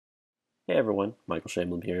Hey everyone, Michael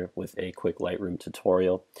Shainblum here with a quick Lightroom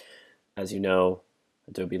tutorial. As you know,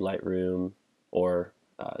 Adobe Lightroom, or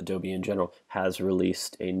Adobe in general, has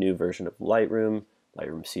released a new version of Lightroom,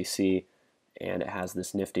 Lightroom CC, and it has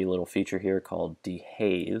this nifty little feature here called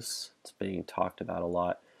Dehaze. It's being talked about a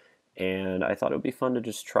lot, and I thought it would be fun to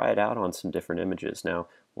just try it out on some different images. Now,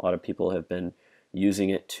 a lot of people have been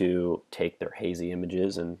using it to take their hazy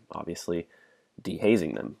images and obviously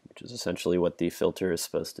dehazing them, which is essentially what the filter is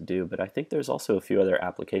supposed to do. But I think there's also a few other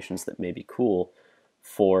applications that may be cool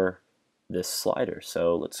for this slider.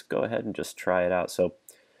 So let's go ahead and just try it out. So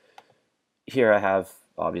here I have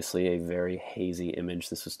obviously a very hazy image.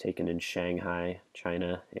 This was taken in Shanghai,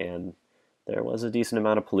 China, and there was a decent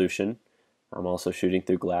amount of pollution. I'm also shooting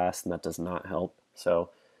through glass, and that does not help. So,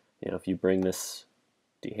 if you bring this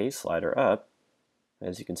dehaze slider up,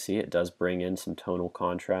 as you can see, it does bring in some tonal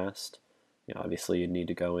contrast. Obviously you'd need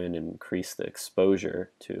to go in and increase the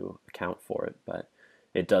exposure to account for it, but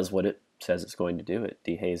it does what it says it's going to do. It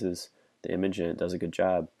dehazes the image and it does a good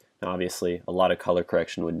job. Now obviously a lot of color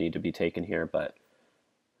correction would need to be taken here, but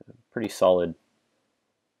pretty solid.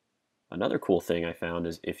 Another cool thing I found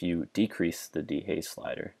is if you decrease the dehaze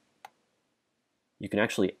slider, you can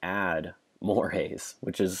actually add more haze,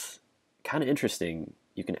 which is kind of interesting.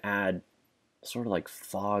 You can add sort of like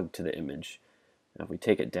fog to the image. Now if we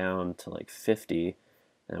take it down to like 50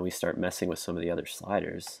 and we start messing with some of the other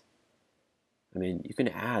sliders, I mean, you can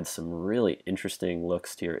add some really interesting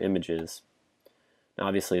looks to your images. Now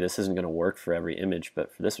obviously this isn't going to work for every image,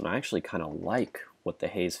 but for this one I actually kind of like what the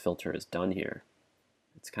haze filter has done here.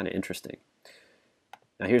 It's kind of interesting.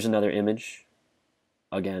 Now here's another image,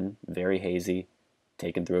 again very hazy,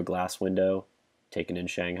 taken through a glass window, taken in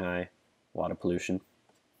Shanghai, a lot of pollution.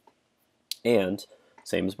 And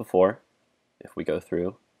same as before, if we go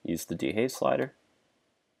through, use the dehaze slider,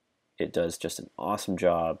 it does just an awesome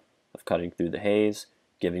job of cutting through the haze,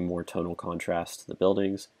 giving more tonal contrast to the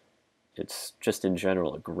buildings. It's just in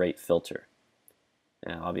general a great filter.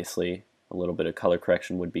 Now obviously a little bit of color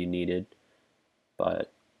correction would be needed,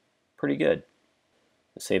 but pretty good.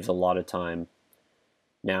 It saves a lot of time.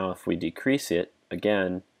 Now if we decrease it,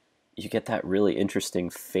 again, you get that really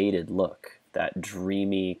interesting faded look, that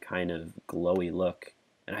dreamy kind of glowy look.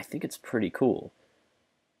 And I think it's pretty cool.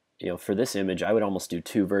 For this image, I would almost do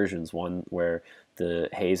two versions, one where the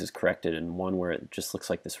haze is corrected and one where it just looks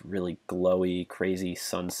like this really glowy, crazy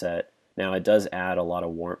sunset. Now it does add a lot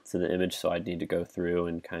of warmth to the image, so I'd need to go through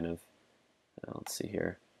and kind of, let's see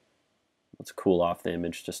here, let's cool off the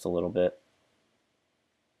image just a little bit.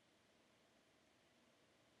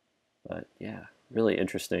 But yeah, really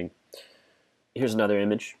interesting. Here's another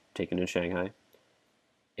image taken in Shanghai.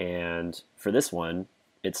 And for this one,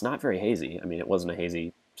 it's not very hazy. I mean, it wasn't a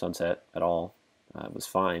hazy sunset at all. It was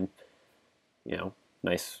fine.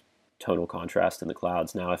 Nice tonal contrast in the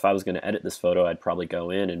clouds. Now, if I was going to edit this photo, I'd probably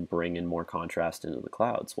go in and bring in more contrast into the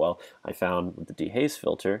clouds. Well, I found with the dehaze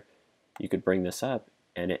filter, you could bring this up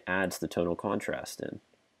and it adds the tonal contrast in.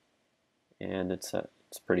 And it's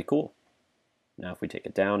pretty cool. Now, if we take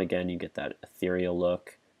it down again, you get that ethereal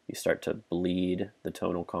look. You start to bleed the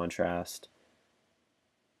tonal contrast.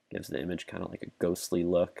 Gives the image kind of like a ghostly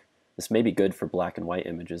look. This may be good for black and white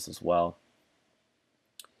images as well.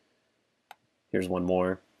 Here's one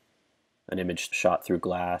more. An image shot through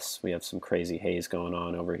glass. We have some crazy haze going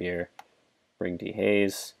on over here. Bring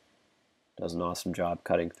dehaze. Does an awesome job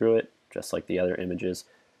cutting through it, just like the other images.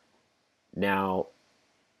 Now,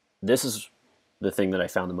 this is the thing that I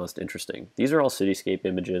found the most interesting. These are all cityscape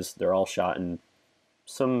images. They're all shot in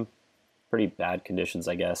some pretty bad conditions,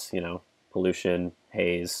 I guess. Pollution,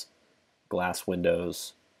 haze, glass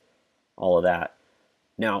windows, all of that.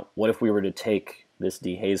 Now, what if we were to take this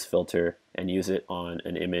dehaze filter and use it on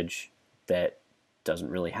an image that doesn't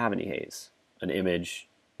really have any haze? An image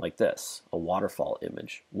like this, a waterfall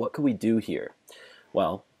image. What could we do here?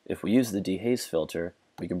 Well, if we use the dehaze filter,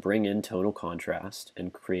 we can bring in tonal contrast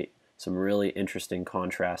and create some really interesting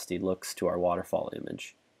contrasty looks to our waterfall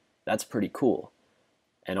image. That's pretty cool.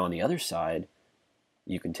 And on the other side,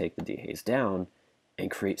 you can take the dehaze down and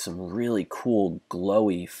create some really cool,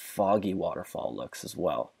 glowy, foggy waterfall looks as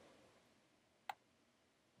well.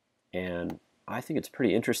 And I think it's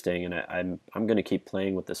pretty interesting, and I'm going to keep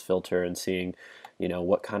playing with this filter and seeing,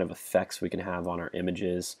 what kind of effects we can have on our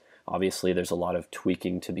images. Obviously, there's a lot of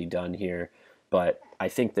tweaking to be done here, but I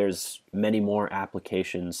think there's many more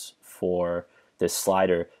applications for this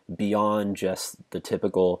slider beyond just the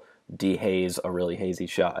typical dehaze a really hazy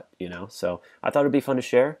shot, So I thought it'd be fun to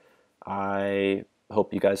share. I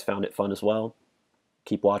hope you guys found it fun as well.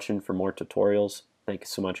 Keep watching for more tutorials. Thank you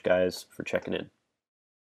so much, guys, for checking in.